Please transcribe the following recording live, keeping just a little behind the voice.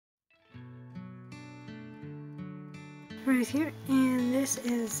right here, and this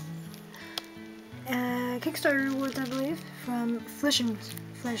is Kickstarter rewards, I believe, from Swish and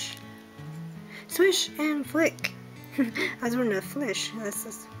Flick. I was wondering if Flish. This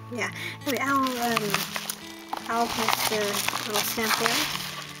is, yeah. Anyway, I'll post the little stamp there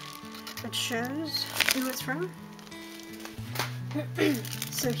that shows who it's from.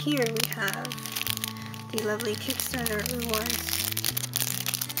 So here we have the lovely Kickstarter rewards.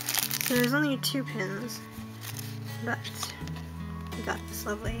 So there's only 2 pins, but we got this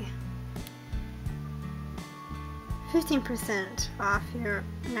lovely 15% off your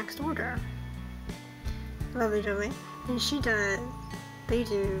next order. Lovely Jolie. And they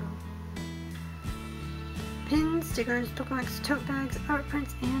do pins, stickers, bookmarks, tote bags, art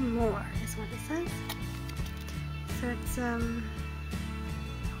prints, and more, is what it says. So it's,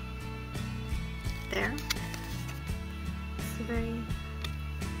 there. It's a very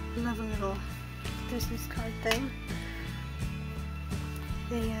lovely little business card thing.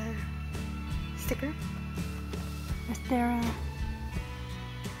 The sticker with their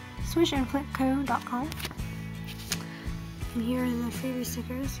SwishandFlickco.com. And here are the freebie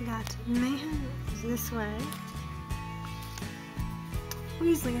stickers. You got Mayhem is this way,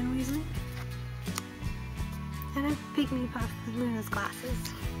 Weasley and Weasley, and a Pygmy Puff with Luna's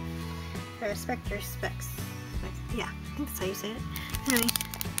glasses. I respect your specs. Yeah, I think that's how you say it. Anyway,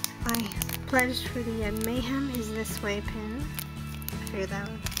 I pledged for the Mayhem is this way pin. I figured that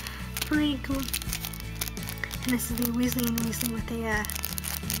was pretty cool. And this is the Weasley and Weasley with a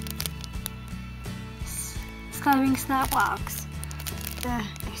Skywing Snap Box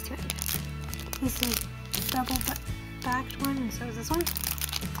next to it. This is a double backed one, and so is this one.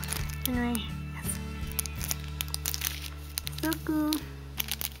 Anyway, yes. So cool.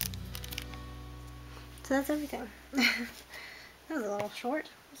 So that's everything. That was a little short,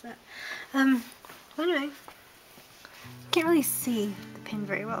 wasn't it? Anyway, can't really see the pin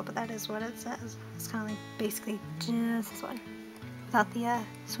very well, but that is what it says. It's kind of like basically just this one, without the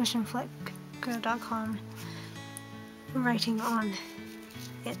SwishandFlickco.com writing on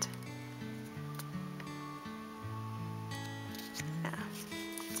it. Yeah,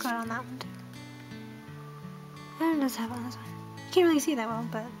 it's got it on that one too. And it does have it on this one. You can't really see that well,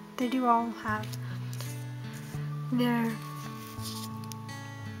 but they do all have their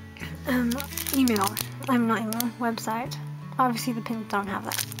website. Obviously the pins don't have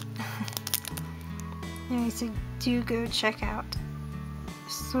that. Anyway, so do go check out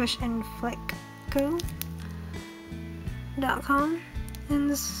SwishandFlickco.com and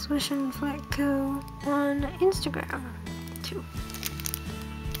the SwishandFlickco on Instagram too.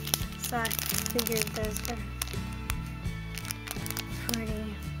 So I figured those were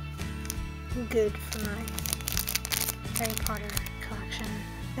pretty good for my Harry Potter collection.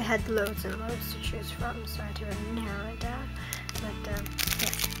 They had loads and loads to choose from, so I had to really narrow it down. But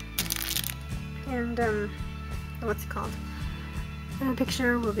yeah. And what's it called? A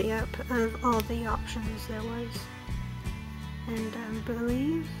picture will be up of all the options there was, and I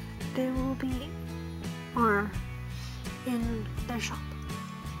believe they will be in their shop.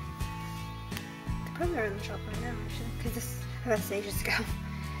 They probably are in the shop right now, actually, because this I got this ages ago.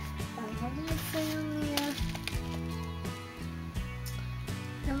 What did it say on the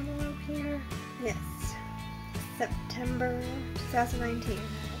envelope here? Yes, September 2019.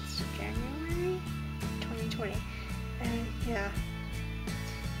 That's January 2020. And yeah,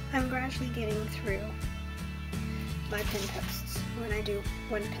 I'm gradually getting through my pin posts when I do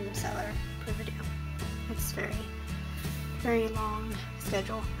one pin seller per video. It's very long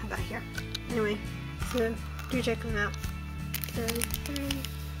schedule I got here. Anyway, so do check them out. They're very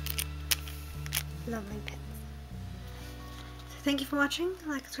lovely pins. So thank you for watching.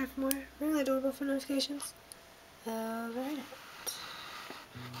 Like, subscribe for more really adorable phone notifications. Over and out.